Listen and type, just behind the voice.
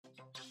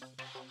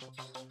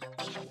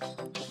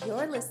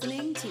You're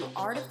listening to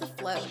Art of the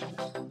Float.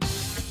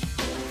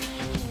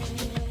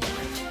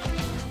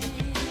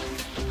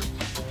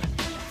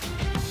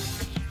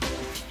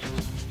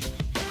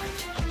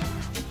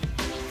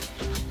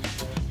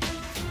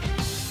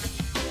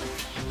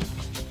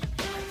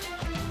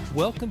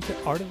 Welcome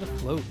to Art of the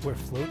Float, where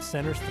float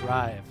centers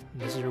thrive.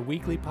 This is your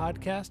weekly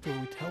podcast where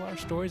we tell our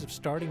stories of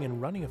starting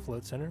and running a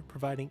float center,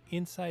 providing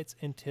insights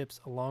and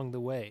tips along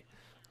the way.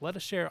 Let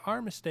us share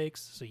our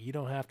mistakes so you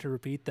don't have to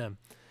repeat them.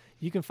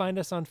 You can find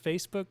us on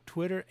Facebook,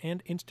 Twitter,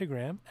 and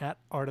Instagram at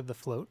Art of the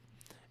Float.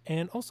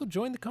 And also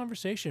join the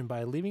conversation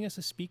by leaving us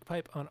a speak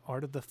pipe on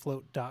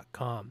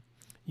artofthefloat.com.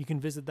 You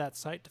can visit that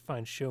site to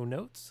find show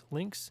notes,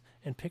 links,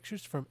 and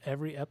pictures from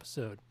every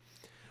episode.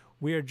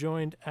 We are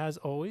joined, as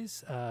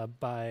always,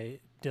 by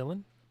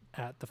Dylan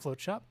at The Float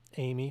Shop,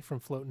 Amy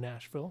from Float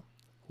Nashville,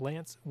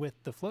 Lance with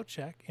The Float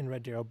Shack in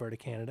Red Deer, Alberta,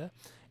 Canada,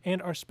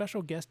 and our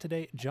special guest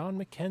today, John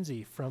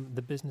McKenzie from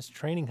the Business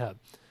Training Hub.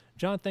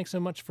 John, thanks so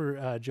much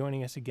for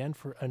joining us again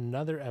for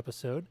another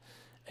episode,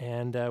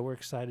 and we're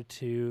excited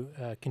to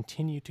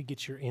continue to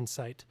get your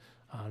insight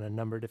on a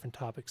number of different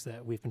topics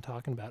that we've been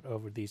talking about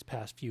over these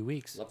past few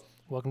weeks.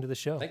 Welcome to the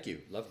show. Thank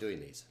you. Love doing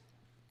these.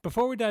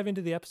 Before we dive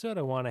into the episode,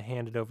 I want to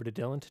hand it over to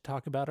Dylan to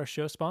talk about our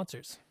show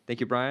sponsors. Thank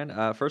you,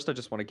 Brian. First, I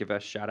just want to give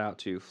a shout out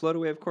to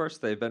Floataway, of course.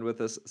 They've been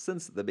with us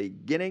since the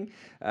beginning.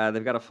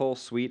 They've got a full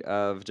suite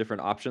of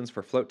different options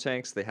for float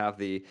tanks. They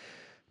have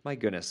my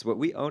goodness, what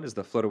we own is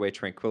the Floataway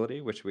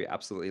Tranquility, which we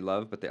absolutely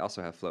love, but they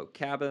also have float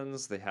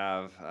cabins. They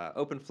have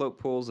open float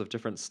pools of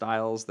different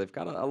styles. They've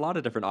got a lot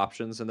of different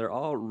options, and they're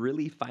all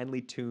really finely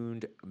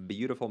tuned,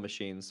 beautiful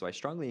machines. So I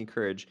strongly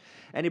encourage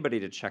anybody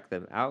to check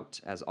them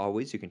out. As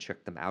always, you can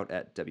check them out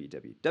at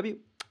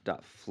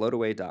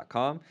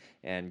www.floataway.com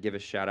and give a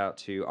shout out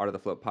to Art of the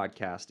Float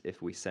podcast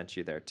if we sent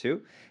you there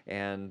too.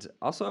 And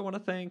also I want to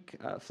thank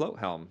Float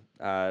Helm.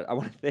 I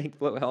want to thank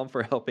Float Helm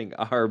for helping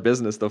our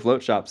business, The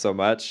Float Shop, so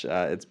much.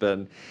 It's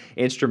been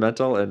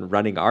instrumental in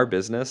running our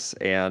business,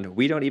 and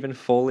we don't even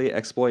fully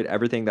exploit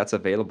everything that's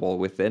available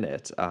within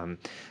it.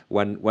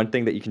 One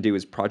thing that you can do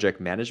is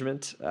project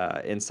management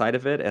inside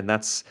of it, and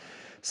that's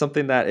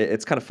something that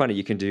it's kind of funny.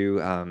 You can do,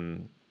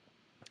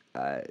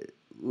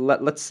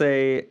 let's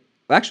say,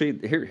 actually,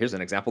 here's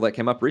an example that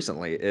came up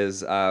recently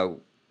is our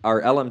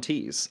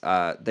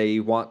LMTs. They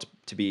want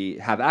to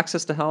have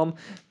access to Helm,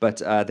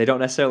 but they don't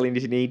necessarily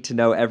need to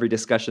know every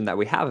discussion that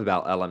we have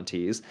about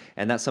LMTs,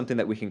 and that's something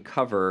that we can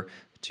cover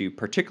to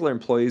particular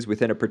employees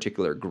within a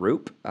particular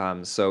group.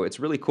 So it's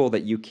really cool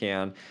that you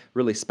can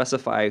really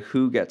specify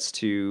who gets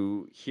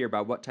to hear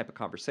about what type of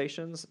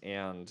conversations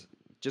and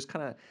just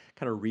kind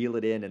of reel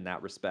it in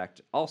that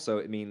respect. Also,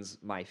 it means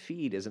my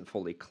feed isn't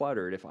fully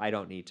cluttered if I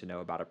don't need to know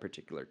about a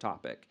particular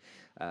topic.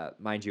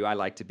 Mind you, I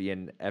like to be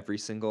in every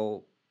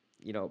single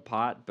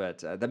pot, but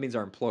that means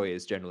our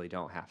employees generally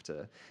don't have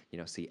to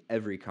see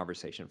every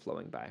conversation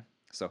flowing by.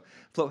 So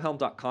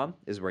floathelm.com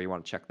is where you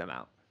want to check them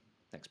out.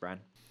 Thanks, Brian.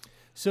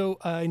 So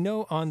I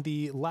know on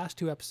the last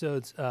two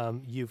episodes,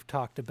 you've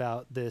talked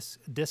about this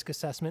DISC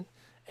assessment,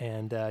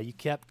 and you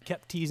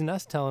kept teasing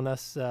us, telling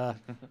us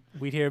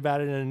we'd hear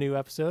about it in a new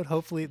episode.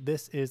 Hopefully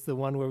this is the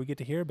one where we get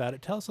to hear about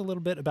it. Tell us a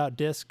little bit about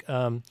DISC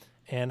and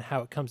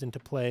how it comes into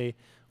play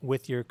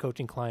with your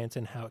coaching clients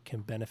and how it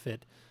can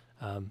benefit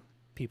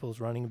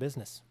people's running a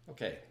business.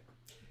 Okay.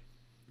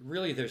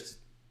 Really,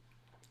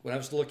 when I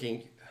was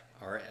looking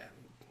or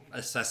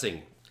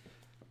assessing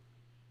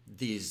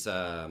these,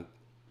 a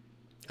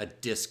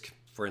DISC,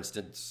 for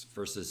instance,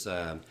 versus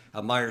a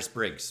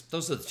Myers-Briggs,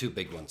 those are the two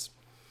big ones.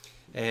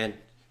 And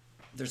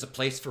there's a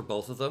place for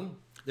both of them.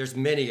 There's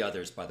many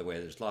others, by the way.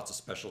 There's lots of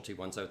specialty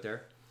ones out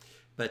there.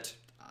 But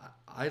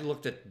I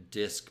looked at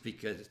DISC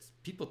because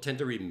people tend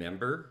to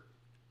remember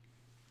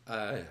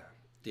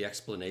the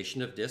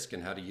explanation of DISC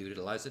and how to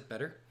utilize it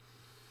better.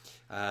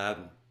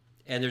 And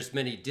there's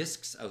many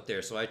DISCs out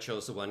there, so I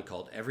chose the one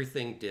called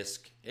Everything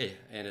DISC,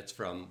 and it's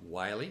from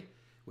Wiley,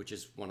 which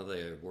is one of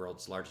the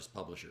world's largest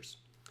publishers.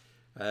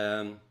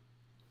 And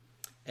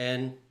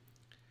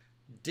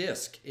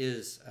DISC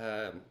is,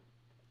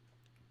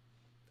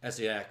 as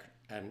the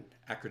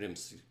acronym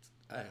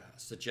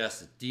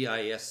suggests,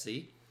 DISC.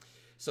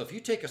 So if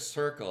you take a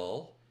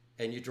circle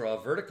and you draw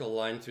a vertical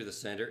line through the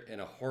center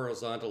and a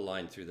horizontal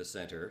line through the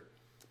center,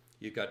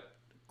 you've got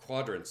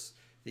quadrants.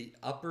 The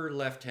upper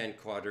left-hand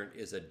quadrant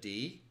is a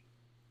D.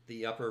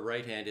 The upper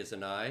right-hand is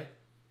an I.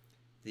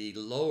 The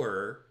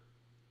lower,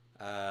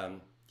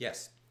 the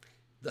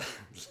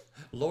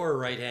lower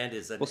right-hand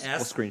is an S.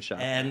 We'll screenshot.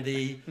 And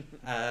the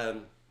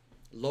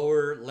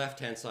lower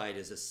left-hand side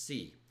is a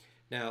C.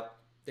 Now,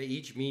 they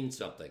each mean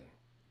something.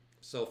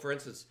 So, for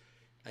instance,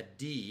 a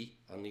D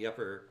on the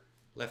upper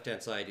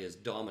left-hand side is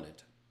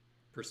dominant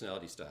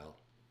personality style.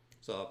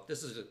 So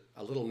this is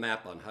a little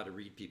map on how to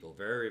read people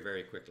very,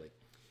 very quickly.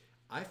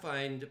 I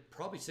find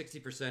probably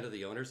 60% of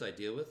the owners I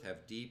deal with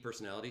have D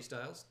personality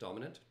styles,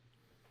 dominant.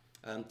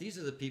 These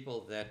are the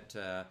people that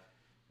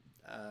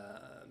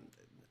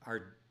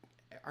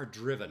are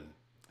driven.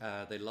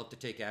 They love to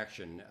take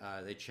action.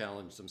 They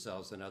challenge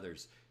themselves and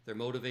others. They're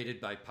motivated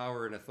by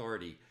power and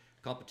authority.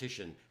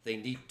 competition, they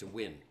need to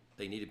win.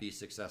 They need to be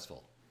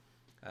successful.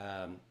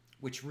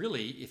 Which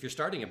really, if you're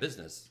starting a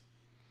business,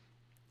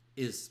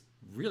 is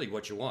really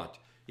what you want.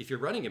 If you're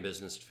running a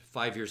business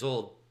 5 years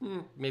old,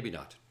 maybe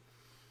not.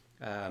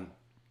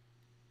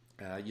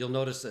 You'll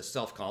notice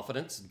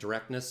self-confidence,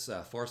 directness,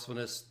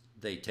 forcefulness.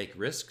 They take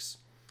risks.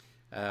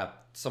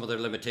 Some of their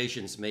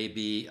limitations may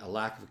be a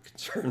lack of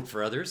concern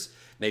for others,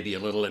 maybe a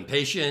little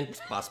impatient,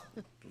 a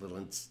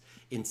little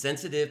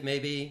insensitive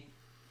maybe.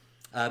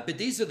 But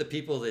these are the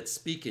people that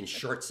speak in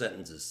short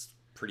sentences,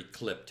 pretty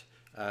clipped.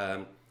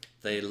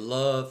 They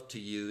love to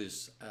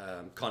use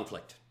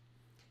conflict.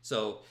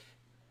 So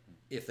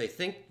if they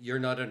think you're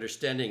not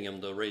understanding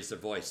them, they'll raise their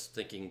voice,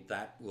 thinking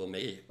that will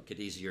make it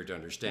easier to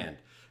understand.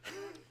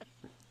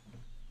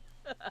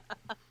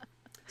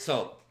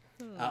 So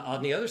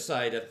on the other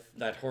side of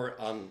that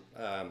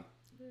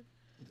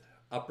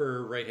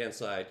upper right-hand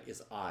side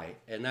is I,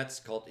 and that's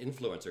called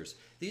influencers.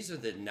 These are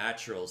the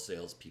natural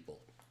salespeople.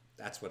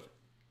 That's what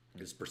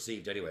is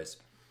perceived anyways.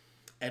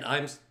 And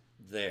I'm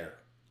there.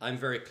 I'm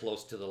very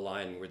close to the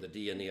line where the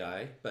D and the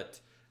I, but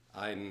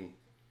I'm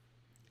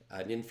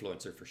an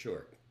influencer for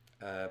sure.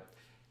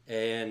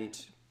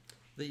 And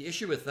the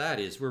issue with that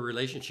is we're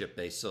relationship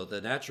based. So the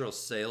natural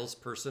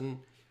salesperson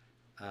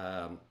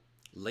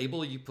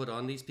label you put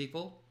on these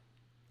people,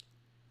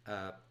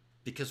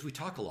 because we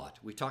talk a lot.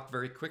 We talk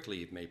very quickly.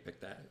 You may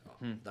pick that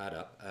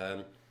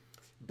up.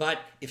 But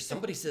if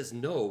somebody says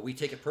no, we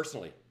take it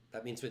personally.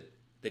 That means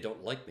they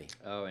don't like me.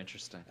 Oh,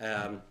 interesting.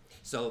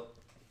 So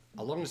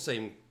along the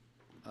same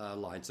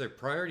lines, their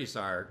priorities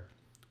are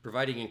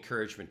providing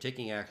encouragement,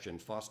 taking action,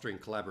 fostering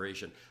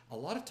collaboration. A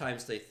lot of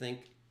times they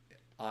think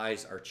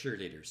I's are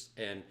cheerleaders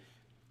and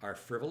are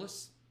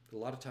frivolous a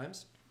lot of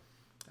times,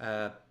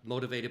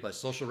 motivated by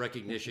social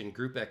recognition,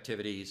 group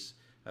activities,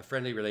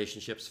 friendly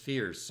relationships,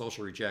 fears,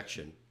 social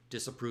rejection,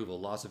 disapproval,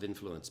 loss of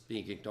influence,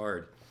 being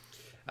ignored.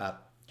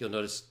 You'll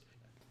notice,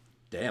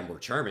 damn, we're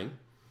charming.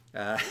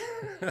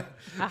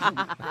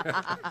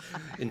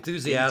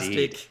 Enthusiastic,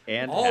 Indeed.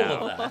 And all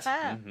how. of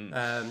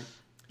that.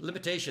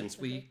 Limitations,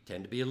 we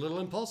tend to be a little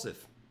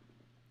impulsive,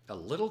 a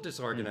little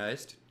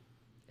disorganized,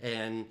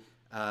 and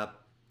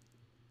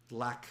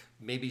lack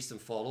maybe some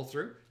follow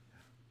through.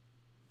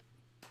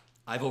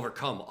 I've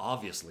overcome,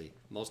 obviously,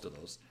 most of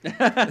those.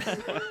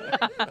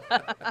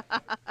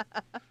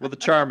 Well, the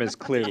charm is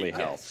clearly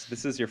helped.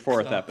 This is your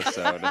fourth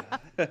episode.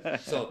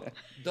 So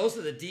those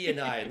are the D and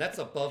I, and that's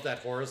above that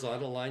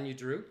horizontal line you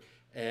drew.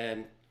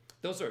 And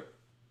those are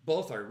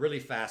both are really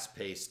fast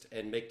paced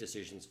and make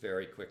decisions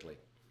very quickly.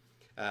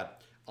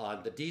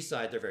 On the D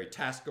side, they're very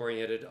task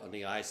oriented. On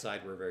the I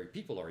side, we're very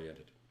people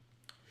oriented.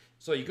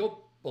 So you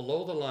go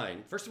below the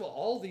line. First of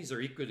all these are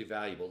equally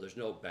valuable. There's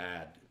no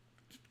bad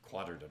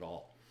quadrant at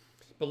all.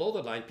 Below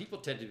the line, people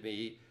tend to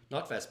be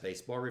not fast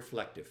paced, more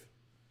reflective.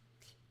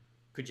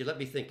 Could you let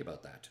me think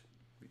about that?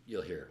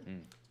 You'll hear.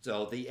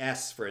 So the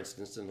S, for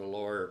instance, in the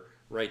lower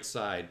right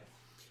side,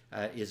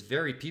 is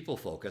very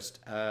people-focused,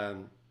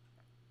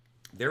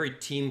 very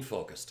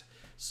team-focused.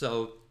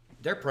 So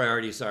their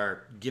priorities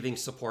are giving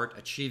support,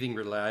 achieving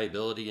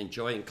reliability,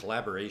 enjoying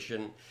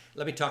collaboration.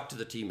 Let me talk to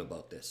the team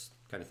about this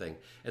kind of thing.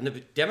 And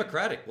the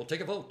democratic will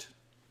take a vote.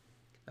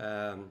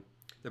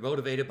 They're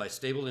motivated by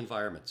stable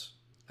environments.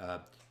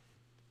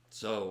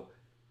 So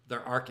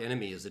their arch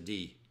enemy is a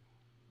D,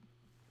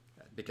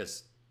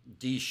 because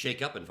D's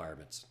shake up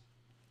environments.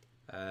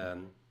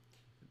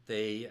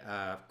 They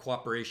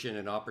cooperation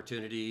and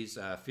opportunities,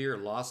 fear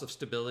loss of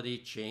stability,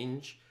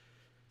 change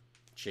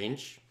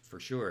for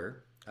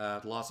sure,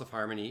 loss of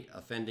harmony,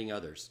 offending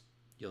others.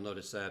 You'll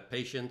notice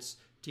patience,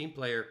 team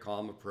player,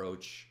 calm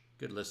approach,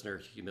 good listener,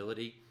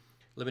 humility.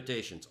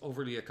 Limitations,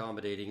 overly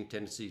accommodating,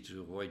 tendency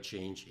to avoid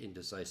change,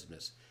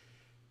 indecisiveness.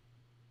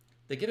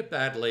 They get a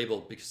bad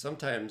label because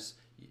sometimes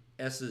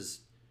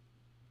S's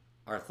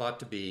are thought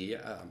to be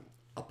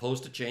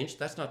opposed to change.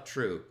 That's not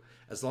true.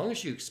 As long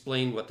as you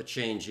explain what the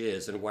change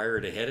is and wire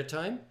it ahead of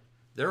time,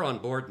 they're on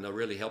board and they'll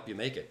really help you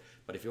make it.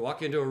 But if you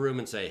walk into a room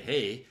and say,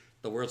 hey,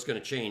 the world's going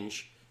to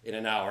change in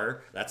an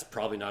hour, that's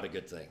probably not a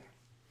good thing.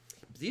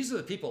 These are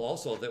the people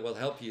also that will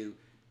help you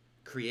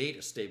create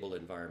a stable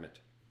environment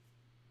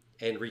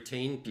and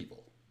retain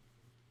people.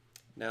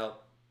 Now,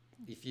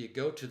 if you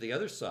go to the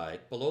other side,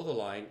 below the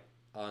line,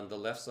 on the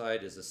left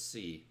side is a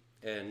C.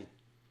 And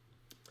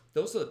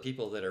those are the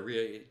people that are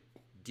really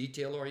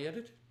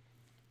detail-oriented.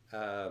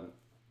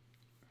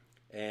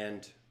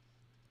 And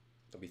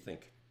let me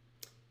think.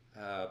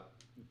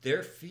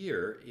 Their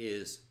fear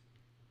is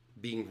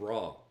being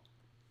wrong.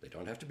 They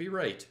don't have to be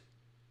right,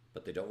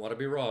 but they don't want to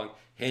be wrong.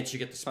 Hence, you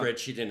get the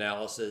spreadsheet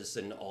analysis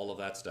and all of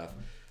that stuff.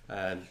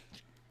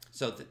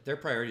 So their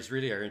priorities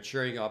really are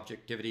ensuring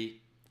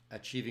objectivity,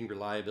 achieving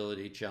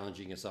reliability,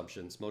 challenging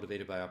assumptions,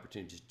 motivated by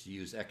opportunities to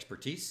use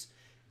expertise,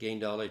 gain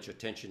knowledge,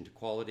 attention to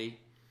quality.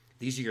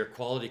 These are your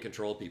quality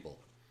control people.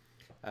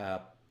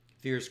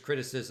 Fears,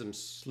 criticism,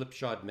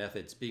 slipshod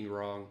methods, being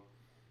wrong.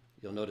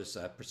 You'll notice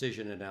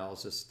precision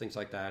analysis, things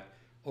like that.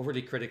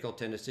 Overly critical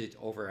tendency to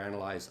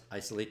overanalyze,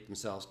 isolate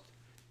themselves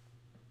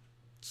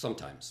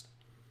sometimes.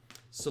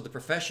 So the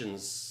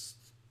professions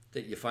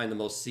that you find the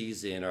most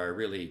C's in are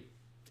really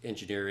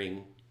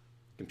engineering,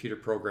 computer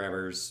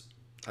programmers,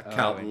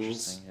 accountants.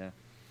 Interesting, yeah.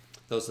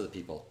 Those are the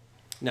people.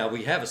 Now,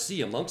 we have a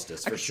C amongst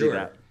us, I for can see sure.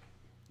 that.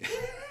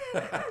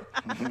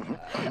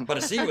 But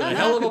a C with a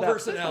hell of a Could that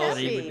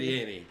personality be? would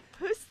be Amy.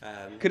 Who's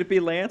Could it be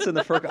Lance in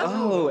the fur?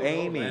 Oh,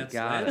 Amy. Lance,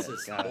 got Lance it.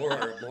 is Got it.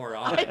 more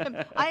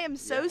I am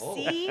so Yeah. Oh,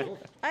 C. oh.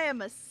 I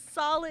am a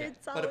solid.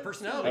 But a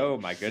personality. Oh,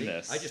 my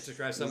goodness. See, I just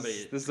described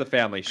somebody. This is a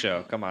family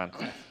show. Come on.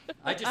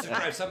 I just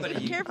described somebody.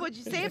 Be careful what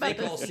you say you about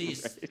think all this.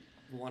 C's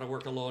want to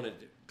work alone in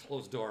a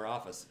closed door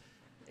office.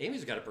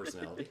 Amy's got a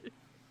personality.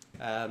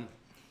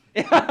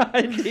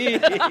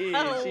 Indeed, she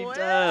Well. She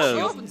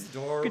does. opens the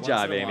door. Good once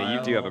job, in a Amy.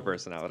 You do have a while.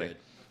 personality.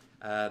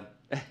 Good.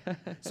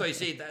 So you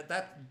see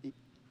that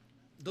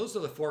those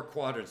are the four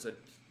quadrants that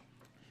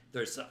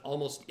there's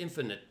almost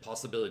infinite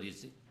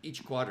possibilities in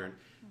each quadrant,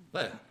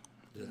 but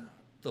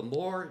the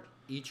more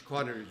each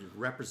quadrant is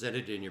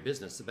represented in your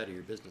business, the better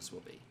your business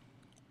will be.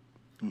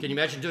 Can you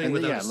imagine doing And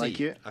without yeah, a C, like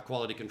you- a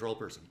quality control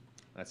person?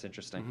 That's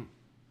interesting.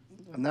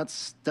 And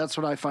that's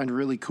what I find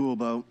really cool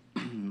about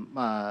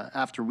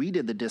after we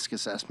did the DISC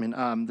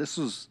assessment. This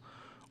was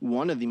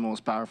one of the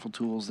most powerful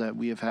tools that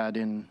we have had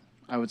in,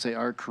 I would say,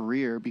 our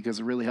career, because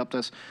it really helped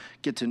us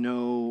get to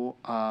know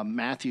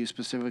Matthew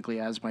specifically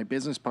as my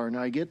business partner.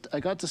 I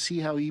got to see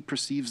how he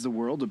perceives the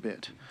world a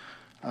bit.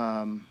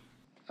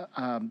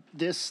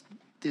 This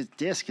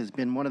DISC has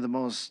been one of the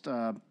most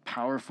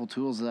powerful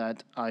tools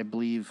that I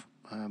believe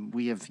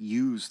we have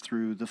used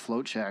through the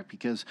Float Shack,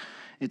 because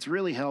it's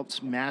really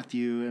helped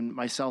Matthew and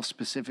myself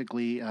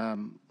specifically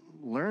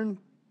learn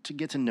to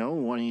get to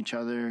know each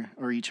other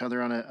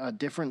on a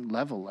different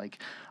level. Like,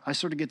 I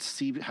sort of get to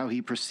see how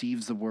he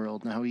perceives the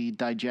world and how he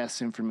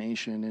digests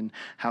information and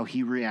how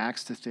he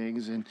reacts to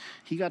things. And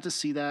he got to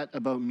see that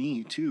about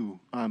me too,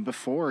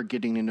 before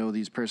getting to know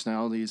these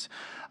personalities.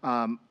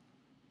 I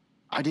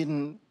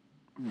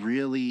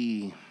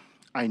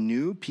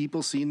knew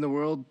people seen the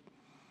world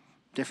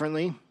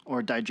differently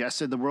or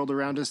digested the world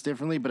around us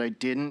differently, but I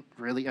didn't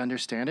really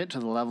understand it to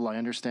the level I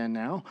understand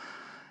now.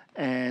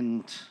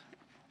 And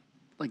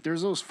like,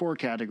 there's those four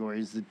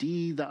categories: the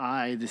D, the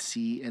I, the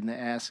C, and the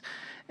S.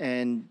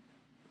 And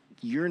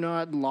you're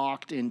not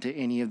locked into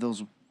any of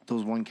those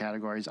one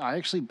categories. I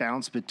actually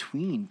bounce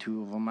between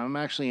two of them. I'm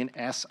actually an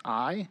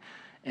SI,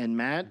 and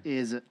Matt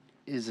is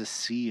a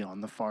C on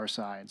the far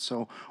side.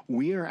 So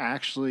we are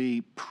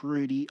actually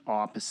pretty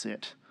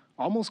opposite.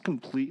 Almost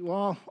completely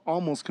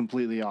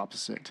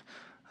opposite.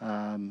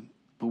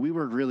 But we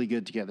work really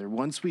good together.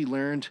 Once we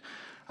learned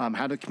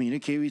how to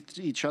communicate with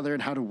each other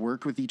and how to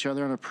work with each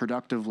other on a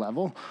productive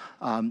level,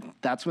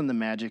 that's when the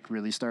magic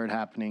really started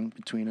happening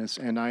between us.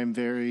 And I'm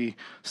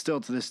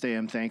still to this day,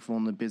 I'm thankful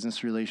in the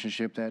business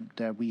relationship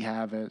that we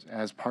have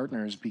as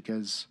partners,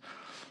 because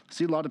I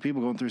see a lot of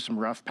people going through some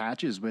rough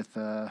patches with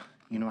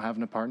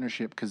having a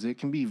partnership, because it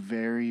can be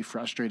very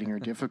frustrating or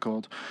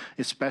difficult,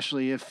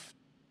 especially if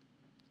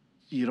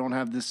you don't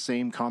have the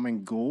same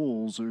common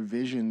goals or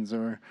visions,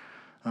 or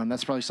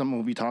that's probably something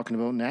we'll be talking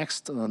about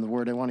next. The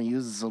word I want to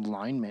use is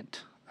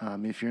alignment.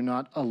 If you're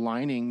not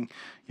aligning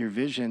your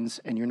visions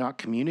and you're not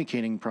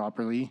communicating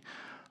properly,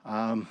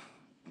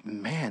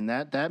 man,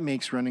 that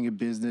makes running a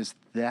business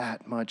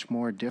that much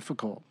more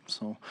difficult.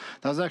 So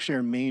that was actually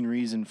our main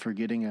reason for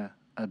getting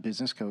a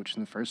business coach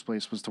in the first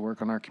place, was to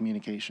work on our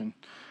communication.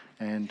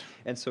 And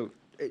so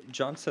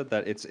John said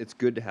that it's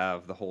good to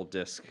have the whole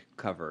disc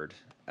covered.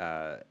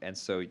 And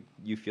so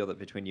you feel that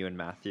between you and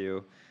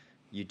Matthew,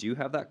 you do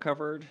have that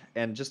covered.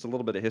 And just a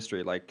little bit of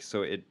history, like,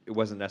 so it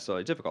wasn't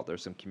necessarily difficult.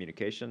 There's some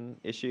communication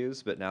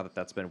issues, but now that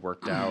that's been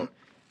worked out,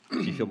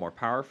 do you feel more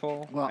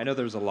powerful? Well, I know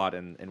there's a lot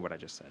in what I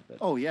just said. But.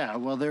 Oh, yeah.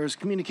 Well, there's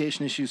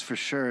communication issues for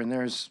sure. And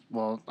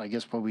I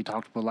guess what we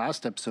talked about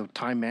last episode,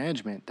 time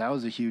management. That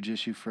was a huge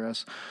issue for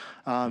us.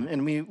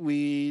 And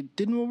we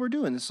didn't know what we're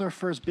doing. This is our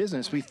first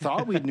business. We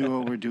thought we knew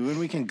what we're doing.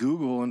 We can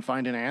Google and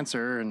find an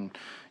answer and,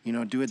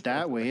 do it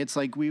that way. It's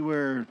like we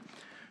were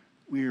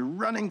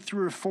running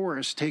through a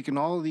forest, taking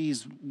all of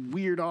these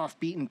weird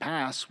off-beaten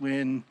paths,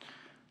 when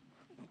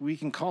we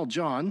can call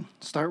John,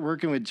 start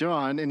working with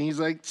John, and he's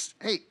like,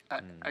 hey,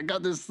 I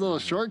got this little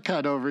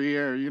shortcut over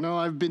here.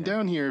 I've been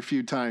down here a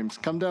few times.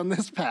 Come down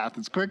this path.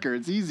 It's quicker.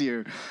 It's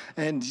easier.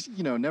 And,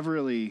 never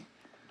really,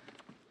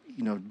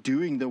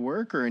 doing the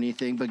work or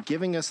anything, but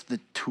giving us the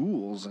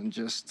tools and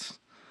just,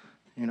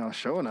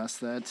 showing us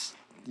that,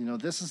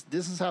 this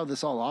is how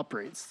this all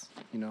operates.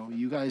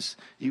 You guys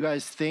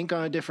think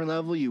on a different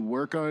level, you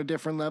work on a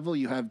different level,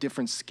 you have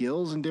different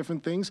skills and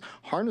different things.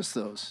 Harness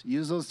those,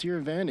 use those to your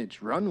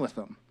advantage, run with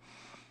them.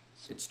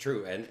 It's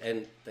true,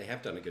 and they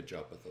have done a good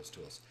job with those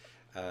tools.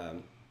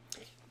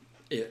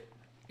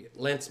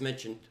 Lance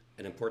mentioned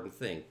an important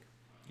thing.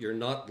 You're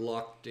not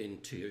locked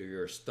into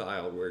your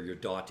style where your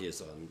dot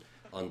is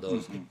on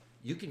those. Mm-hmm.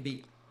 You can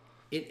be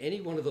in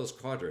any one of those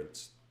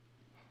quadrants.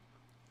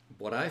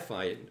 What I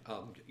find,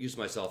 I'll use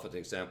myself as an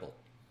example.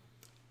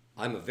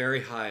 I'm a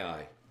very high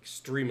I,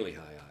 extremely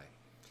high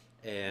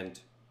I, and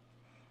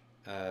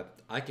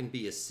I can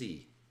be a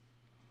C.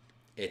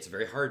 It's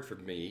very hard for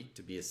me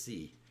to be a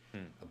C.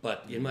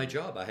 But in my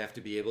job, I have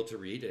to be able to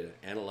read and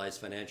analyze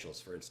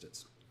financials, for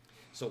instance.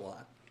 So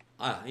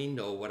I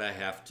know what I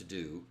have to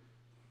do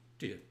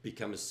to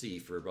become a C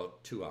for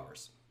about 2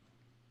 hours.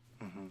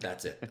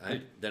 That's it.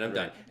 Then I'm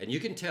done. And you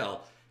can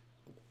tell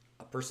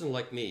a person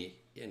like me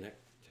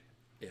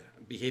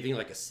behaving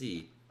like a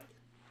C.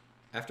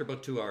 After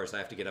about 2 hours, I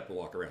have to get up and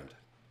walk around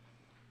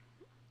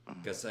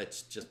because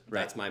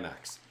that's my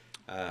max.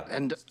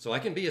 And So I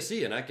can be a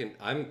C, and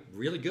I'm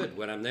really good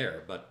when I'm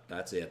there, but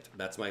that's it.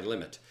 That's my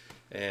limit.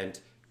 And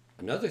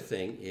another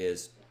thing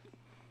is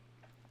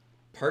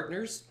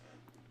partners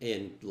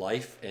in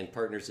life and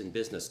partners in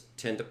business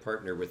tend to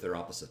partner with their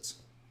opposites.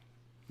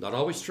 Not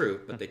always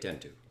true, but they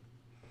tend to.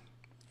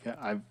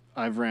 yeah,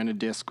 I've ran a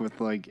disc with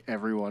like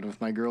everyone, with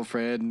my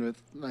girlfriend,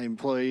 with my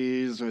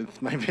employees,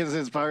 with my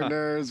business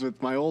partners,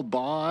 with my old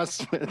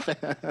boss,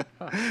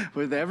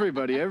 with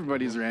everybody.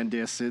 Everybody's ran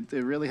discs. It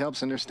really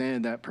helps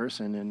understand that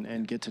person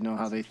and get to know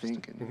how they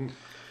think. And,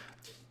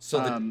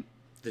 So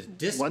the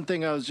disc. one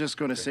thing I was just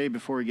going to say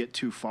before we get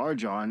too far,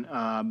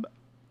 John,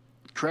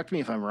 correct me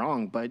if I'm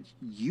wrong, but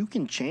you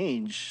can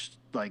change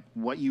like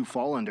what you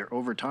fall under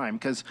over time.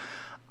 Because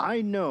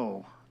I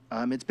know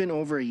it's been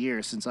over a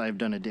year since I've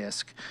done a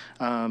disc.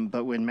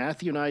 But when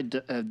Matthew and I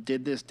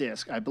did this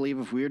disc, I believe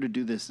if we were to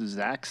do this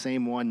exact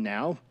same one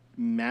now,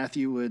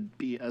 Matthew would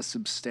be a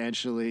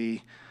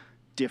substantially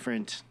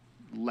different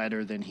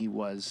letter than he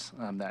was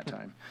that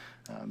time.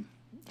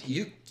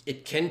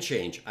 It can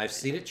change. I've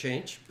seen it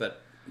change,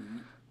 but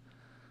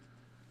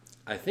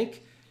I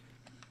think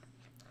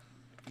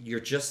you're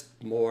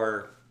just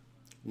more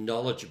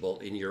knowledgeable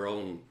in your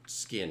own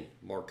skin,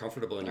 more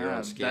comfortable in your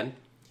own skin,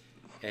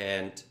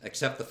 and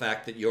accept the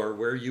fact that you're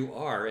where you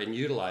are and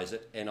utilize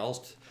it, and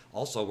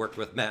also work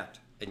with Matt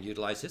and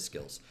utilize his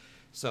skills.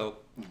 So,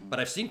 but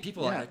I've seen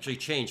people actually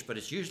change, but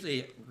it's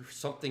usually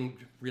something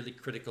really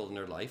critical in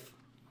their life.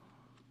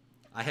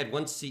 I had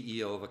one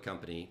CEO of a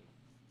company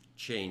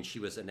change. He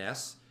was an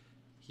S.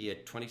 He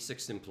had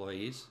 26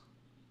 employees.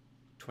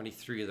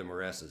 23 of them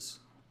were S's.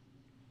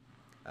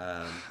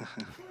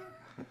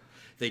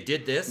 They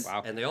did this,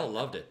 and they all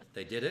loved it.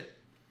 They did it,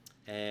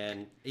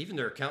 and even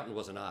their accountant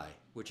was an I,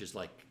 which is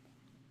like,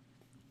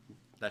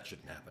 that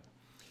shouldn't happen.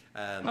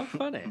 How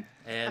funny.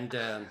 And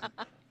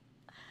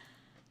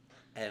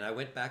I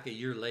went back a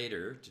year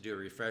later to do a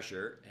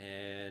refresher,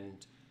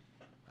 and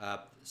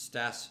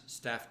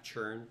staff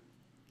churn.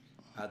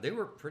 They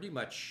were pretty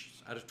much,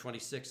 out of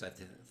 26, I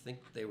think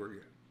they were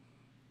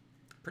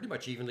pretty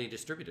much evenly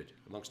distributed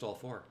amongst all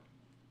four,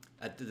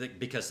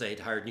 because they had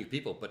hired new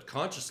people, but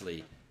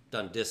consciously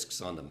done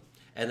discs on them.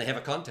 And they have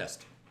a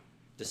contest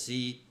to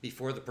see,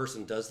 before the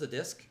person does the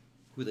disc,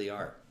 who they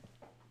are.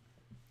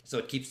 So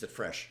it keeps it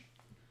fresh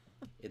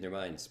in their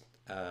minds.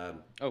 Oh,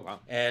 wow.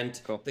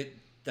 And Cool.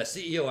 the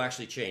CEO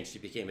actually changed. He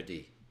became a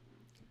D.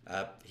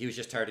 He was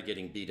just tired of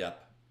getting beat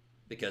up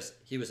because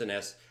he was an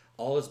S.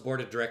 All his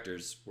board of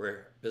directors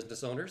were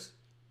business owners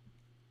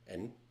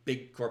and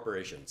big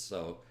corporations.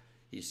 So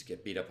he used to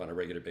get beat up on a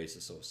regular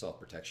basis. So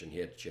self-protection, he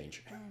had to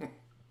change.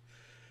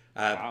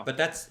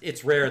 But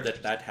it's rare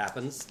that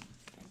happens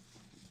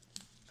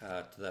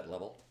to that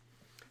level.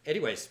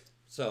 Anyways,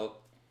 so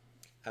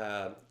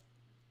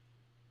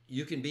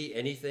you can be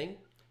anything.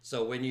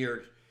 So when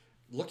you're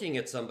looking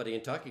at somebody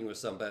and talking with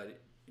somebody,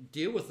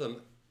 deal with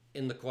them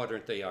in the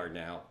quadrant they are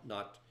now,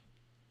 not,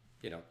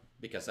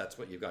 because that's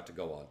what you've got to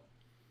go on.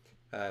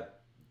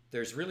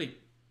 There's really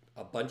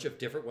a bunch of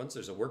different ones.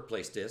 There's a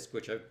workplace disc,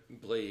 which I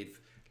believe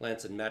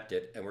Lance and Matt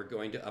did, and we're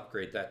going to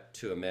upgrade that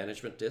to a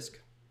management disc.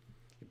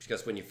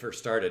 Because when you first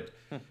started,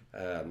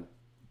 I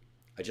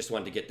just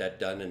wanted to get that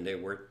done, and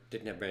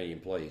didn't have many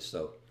employees.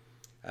 So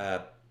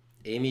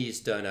Amy's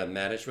done a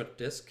management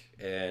disc,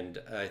 and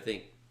I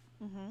think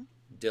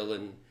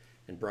Dylan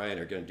and Brian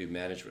are going to do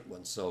management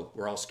ones. So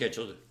we're all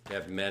scheduled to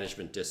have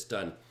management discs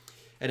done.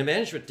 And a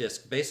management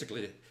disc,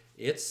 basically,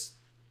 it's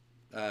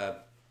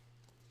the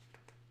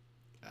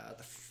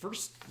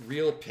first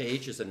real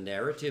page is a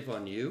narrative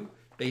on you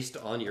based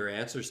on your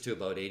answers to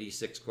about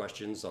 86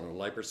 questions on a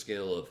Likert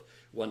scale of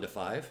 1 to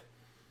 5.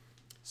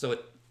 So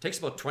it takes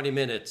about 20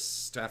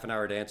 minutes to half an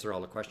hour to answer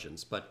all the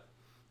questions. But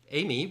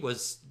Amy,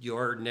 was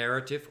your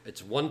narrative,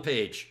 it's one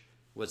page,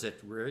 was it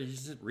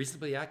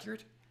reasonably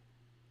accurate?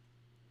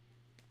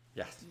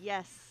 Yes.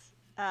 Yes,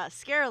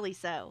 scarily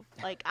so.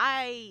 Like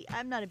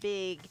I'm not a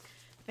big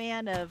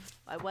fan of.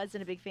 I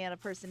wasn't a big fan of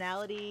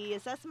personality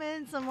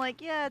assessments. I'm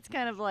like, yeah, it's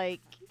kind of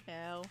like,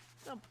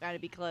 it'll kind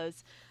of be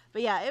close.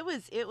 But yeah, it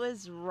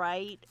was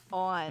right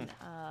on.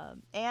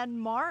 And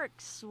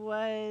Mark's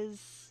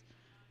was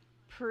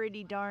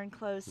pretty darn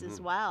close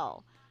as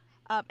well.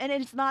 And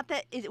it's not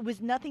that it was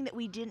nothing that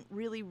we didn't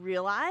really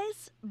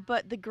realize,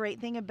 but the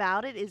great thing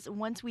about it is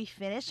once we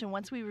finished and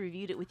once we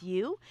reviewed it with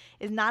you,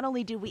 is not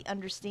only did we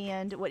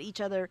understand what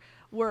each other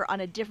were on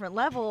a different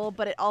level,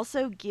 but it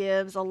also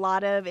gives a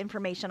lot of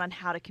information on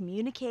how to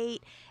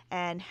communicate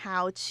and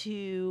how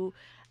to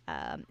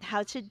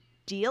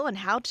deal and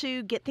how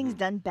to get things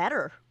done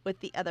better with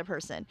the other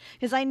person.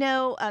 Because I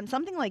know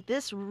something like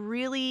this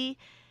really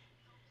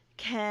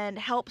can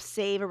help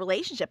save a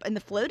relationship. In the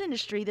float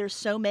industry, there's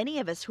so many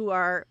of us who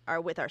are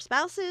with our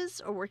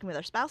spouses, or working with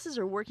our spouses,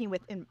 or working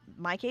with, in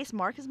my case,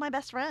 Mark is my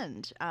best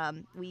friend.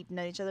 We've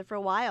known each other for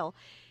a while,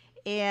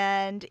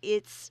 and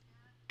it's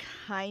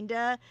kind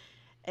of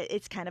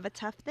a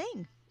tough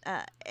thing.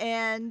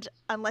 And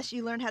unless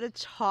you learn how to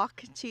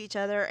talk to each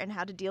other and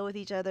how to deal with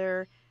each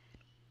other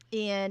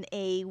in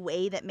a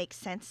way that makes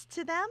sense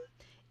to them,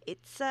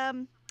 it's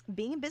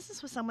being in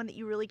business with someone that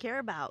you really care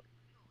about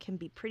can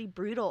be pretty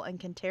brutal and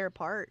can tear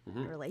apart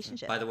a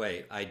relationship. By the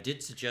way, I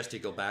did suggest you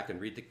go back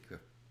and read the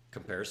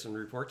comparison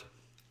report,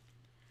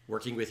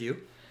 working with you.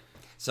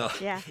 So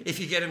Yeah. if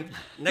you get him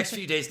next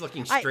few days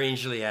looking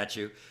strangely at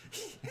you,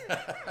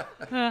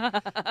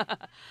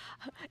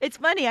 It's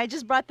funny. I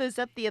just brought those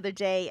up the other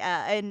day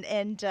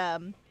and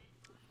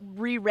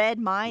reread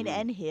mine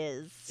and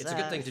his. It's a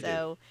good thing to do.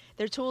 So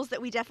they're tools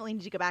that we definitely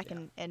need to go back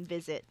and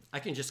visit. I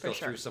can just For go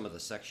sure. through some of the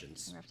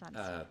sections. Rough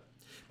times.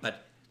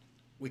 But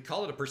we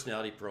call it a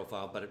personality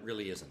profile, but it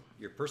really isn't.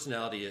 Your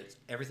personality is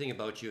everything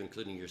about you,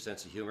 including your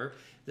sense of humor.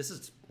 This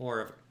is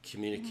more of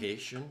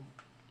communication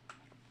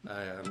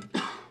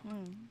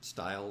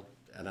style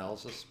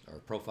analysis or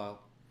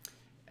profile.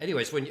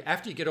 Anyways,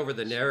 after you get over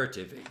the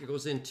narrative, it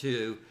goes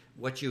into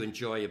what you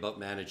enjoy about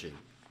managing,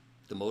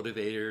 the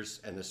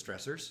motivators and the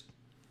stressors.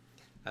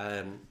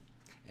 And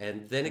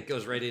then it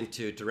goes right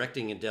into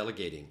directing and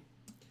delegating.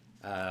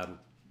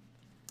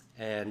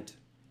 And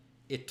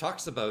it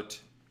talks about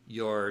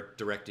your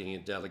directing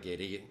and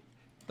delegating,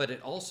 but it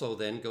also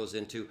then goes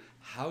into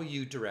how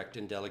you direct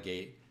and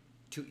delegate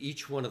to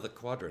each one of the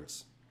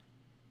quadrants.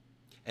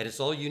 And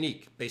it's all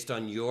unique based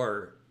on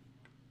your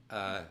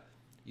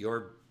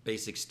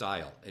basic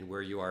style and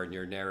where you are in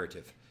your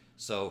narrative.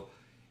 So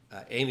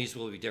Amy's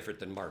will be different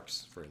than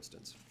Mark's, for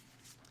instance.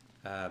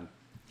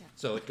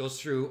 So it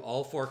goes through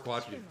all four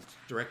quadrants,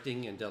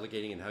 directing and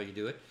delegating and how you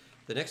do it.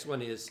 The next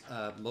one is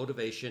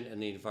motivation and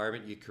the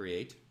environment you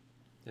create.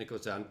 And it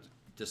goes down,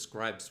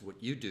 describes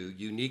what you do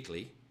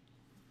uniquely.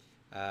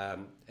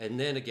 And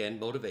then again,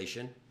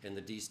 motivation and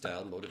the D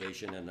style,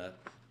 motivation and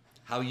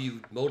how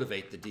you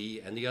motivate the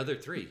D and the other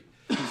three.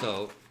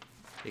 So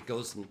it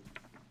goes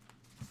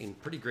in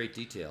pretty great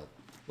detail.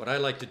 What I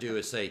like to do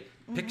is say,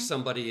 pick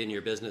somebody in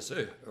your business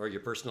or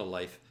your personal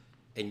life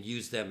and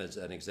use them as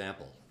an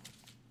example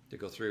to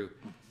go through.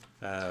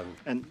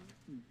 And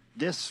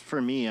this,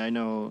 for me, I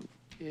know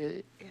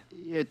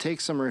it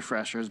takes some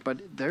refreshers,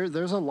 but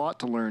there's a lot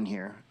to learn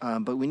here.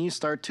 But when you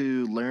start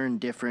to learn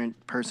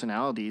different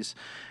personalities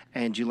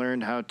and you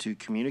learn how to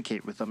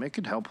communicate with them, it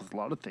could help with a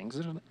lot of things.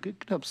 It could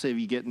help save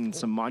you getting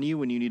some money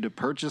when you need to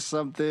purchase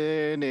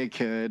something. It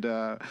could,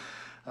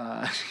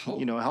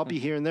 help you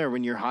here and there.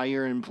 When you're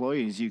hiring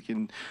employees, you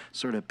can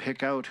sort of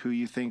pick out who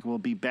you think will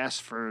be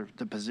best for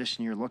the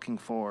position you're looking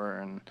for.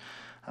 And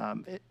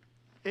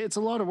it's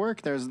a lot of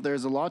work. There's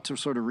a lot to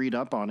sort of read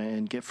up on it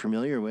and get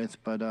familiar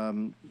with, but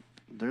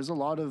there's a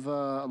lot of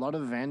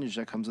advantage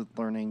that comes with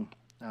learning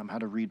how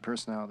to read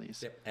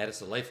personalities. Yep. And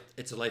it's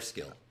a life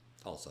skill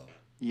also.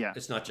 Yeah,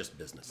 It's not just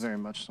business. very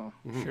much so.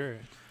 Sure.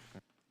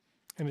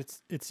 And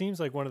it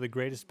seems like one of the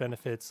greatest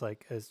benefits,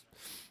 like as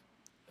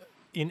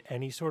in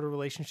any sort of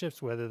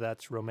relationships, whether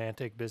that's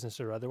romantic,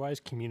 business, or otherwise,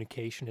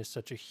 communication is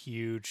such a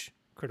huge,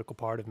 critical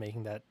part of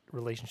making that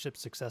relationship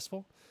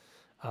successful.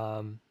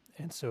 And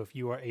so if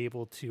you are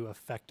able to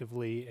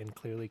effectively and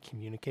clearly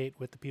communicate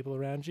with the people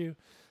around you,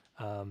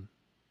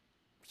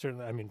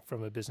 certainly, I mean,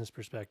 from a business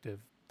perspective,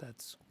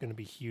 that's going to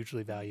be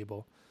hugely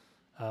valuable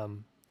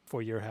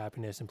for your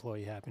happiness,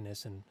 employee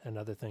happiness, and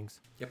other things.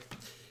 Yep.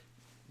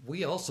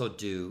 We also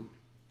do,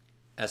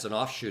 as an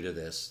offshoot of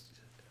this,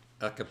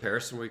 a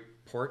comparison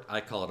report.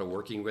 I call it a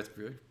working with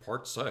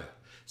report. So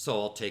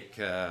I'll take,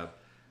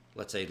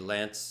 let's say,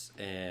 Lance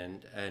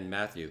and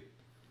Matthew,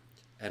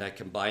 and I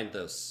combine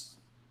those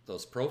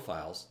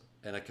profiles,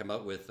 and I come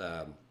out with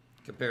a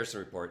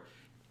comparison report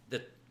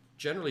that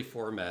generally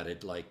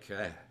formatted like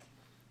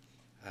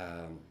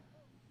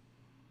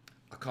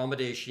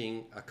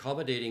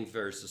accommodating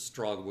versus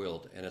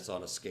strong-willed, and it's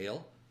on a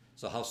scale.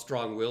 So how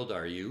strong-willed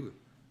are you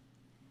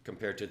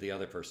compared to the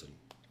other person?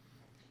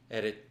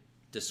 And it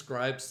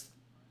describes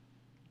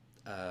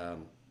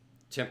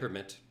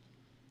temperament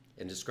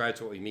and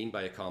describes what we mean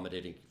by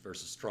accommodating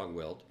versus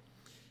strong-willed.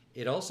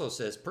 It also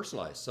says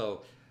personalized.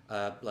 So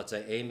let's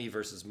say Amy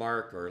versus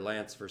Mark, or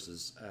Lance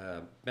versus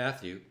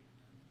Matthew,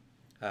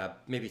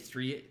 maybe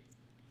 3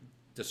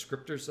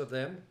 descriptors of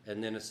them,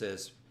 and then it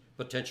says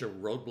potential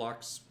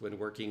roadblocks when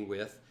working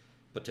with,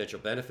 potential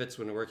benefits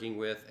when working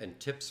with, and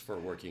tips for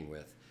working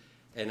with.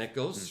 And it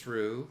goes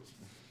through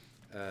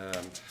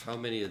how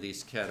many of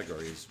these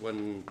categories?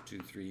 1, 2,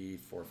 3,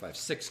 4, 5,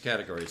 6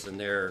 categories, and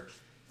they're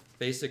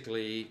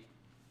basically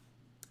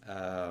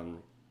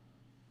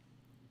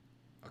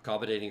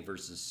accommodating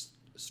versus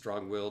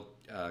strong-willed,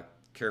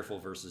 careful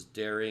versus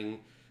daring,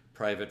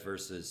 private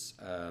versus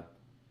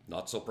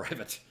not so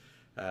private,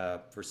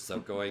 versus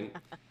outgoing,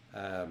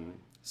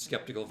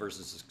 skeptical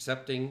versus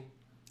accepting,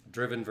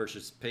 driven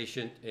versus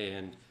patient,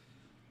 and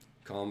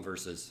calm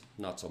versus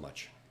not so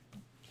much.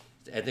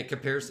 And it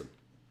compares them.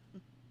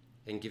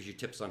 and gives you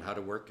tips on how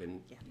to work,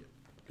 and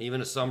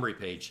even a summary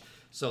page.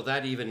 So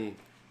that even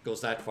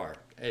goes that far.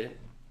 And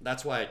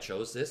that's why I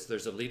chose this.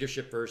 There's a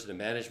leadership version, a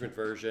management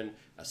version,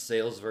 a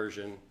sales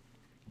version,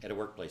 and a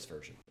workplace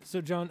version.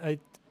 So, John,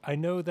 I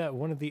know that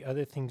one of the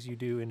other things you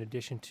do in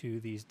addition to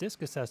these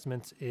DISC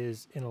assessments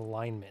is an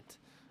alignment.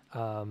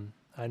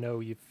 I know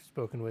you've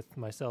spoken with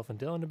myself and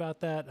Dylan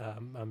about that.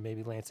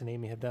 Maybe Lance and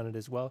Amy have done it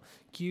as well.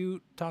 Can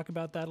you talk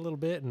about that a little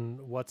bit and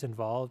what's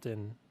involved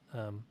and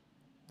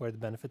where the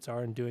benefits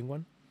are in doing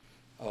one?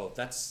 Oh,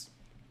 that's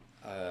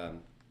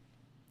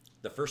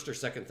the first or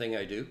second thing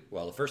I do.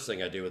 Well, the first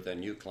thing I do with a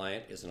new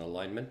client is an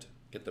alignment,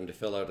 get them to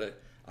fill out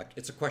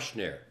it's a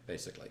questionnaire,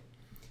 basically.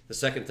 The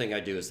second thing I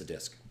do is the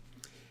DISC.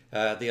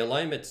 The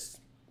alignment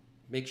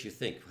makes you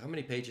think, how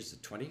many pages is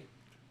it, 20?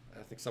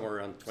 I think somewhere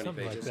around 20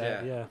 Something pages. like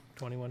that, yeah,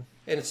 21.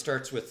 And it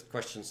starts with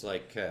questions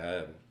like,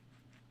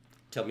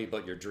 tell me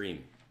about your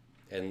dream.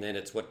 And then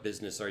it's, what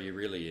business are you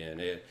really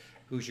in?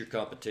 Who's your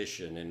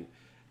competition? And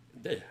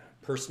the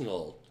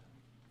personal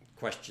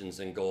questions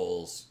and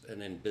goals.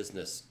 And then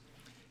business.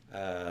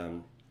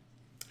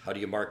 How do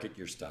you market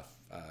your stuff?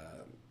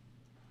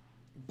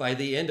 By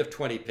the end of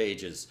 20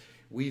 pages,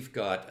 we've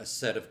got a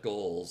set of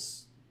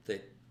goals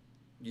that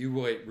you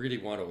really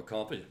want to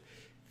accomplish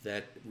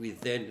that we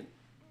then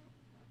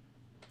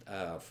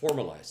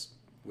formalize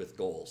with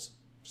goals,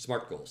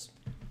 SMART goals.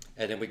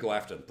 And then we go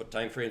after them, put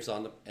time frames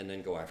on them, and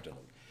then go after them.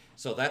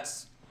 So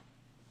that's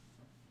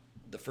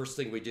the first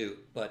thing we do.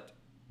 But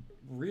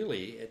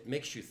really, it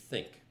makes you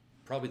think.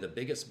 Probably the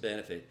biggest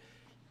benefit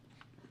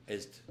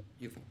is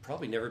you've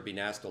probably never been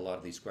asked a lot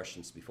of these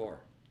questions before.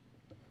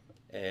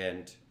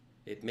 And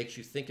it makes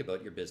you think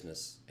about your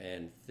business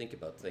and think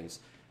about things.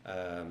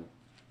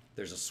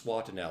 There's a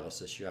SWOT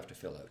analysis you have to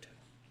fill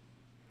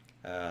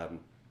out.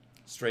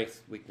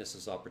 Strengths,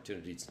 weaknesses,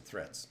 opportunities, and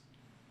threats.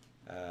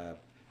 A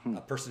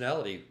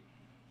personality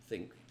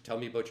thing. Tell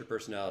me about your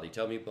personality.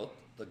 Tell me about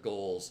the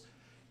goals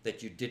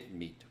that you didn't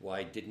meet.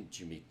 Why didn't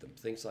you meet them?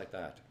 Things like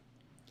that.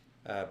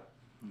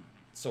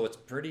 So it's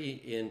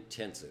pretty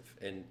intensive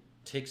and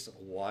takes a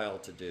while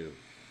to do.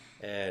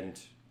 And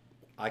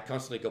I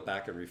constantly go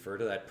back and refer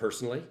to that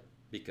personally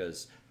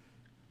because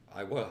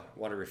I want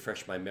to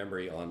refresh my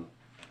memory on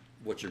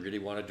what you really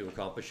wanted to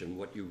accomplish and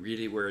what you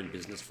really were in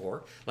business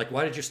for. Like,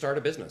 why did you start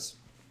a business?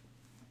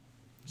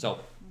 So,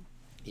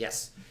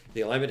 yes,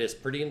 the alignment is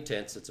pretty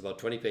intense. It's about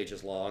 20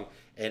 pages long,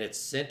 and it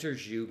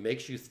centers you,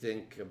 makes you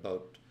think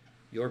about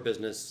your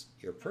business,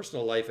 your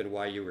personal life, and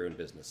why you were in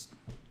business.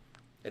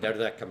 And out of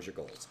that comes your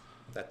goals.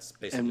 That's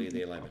basically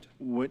the alignment.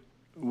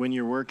 When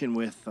you're working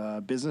with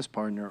a business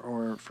partner,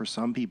 or for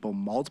some people,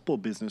 multiple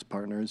business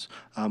partners,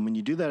 when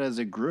you do that as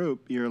a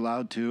group, you're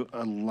allowed to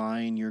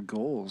align your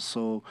goals.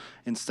 So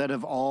instead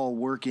of all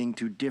working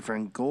to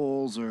different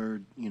goals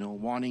or,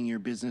 wanting your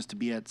business to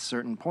be at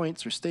certain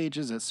points or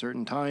stages at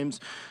certain times,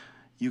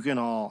 you can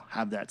all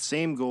have that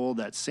same goal,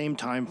 that same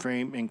time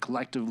frame, and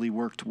collectively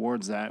work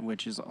towards that,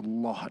 which is a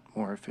lot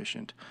more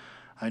efficient.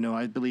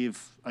 I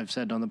believe I've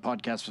said on the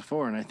podcast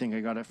before, and I think I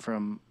got it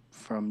from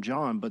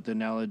John, but the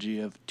analogy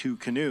of two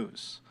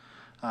canoes.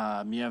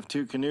 You have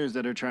two canoes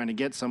that are trying to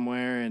get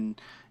somewhere, and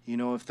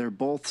if they're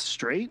both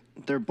straight,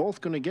 they're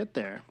both going to get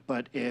there.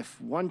 But if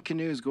one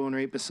canoe is going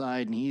right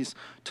beside and he's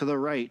to the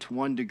right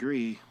 1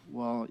 degree,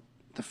 well,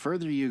 the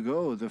further you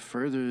go, the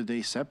further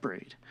they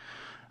separate.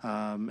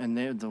 And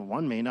the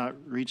one may not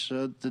reach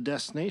the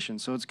destination.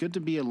 So it's good to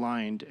be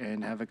aligned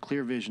and have a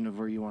clear vision of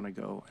where you want to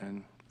go,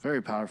 and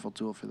very powerful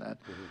tool for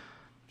that. Mm-hmm.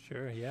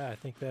 Sure, yeah, I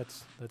think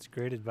that's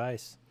great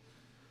advice.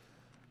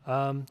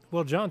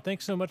 Well, John,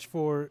 thanks so much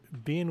for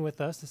being with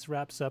us. This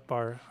wraps up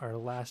our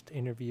last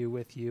interview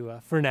with you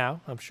for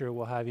now. I'm sure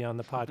we'll have you on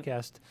the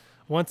podcast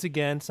once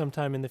again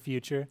sometime in the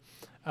future.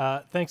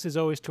 Thanks as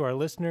always to our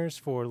listeners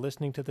for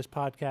listening to this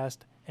podcast,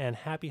 and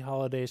happy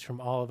holidays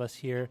from all of us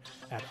here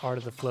at Art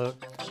of the Float.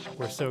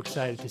 We're so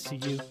excited to see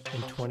you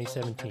in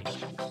 2017.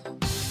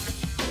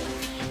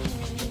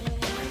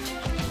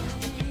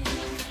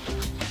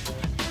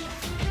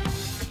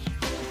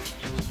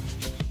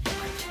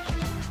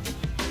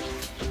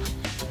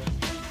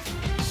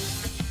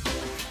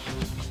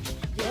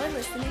 You're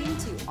listening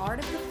to Art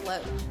of the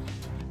Float.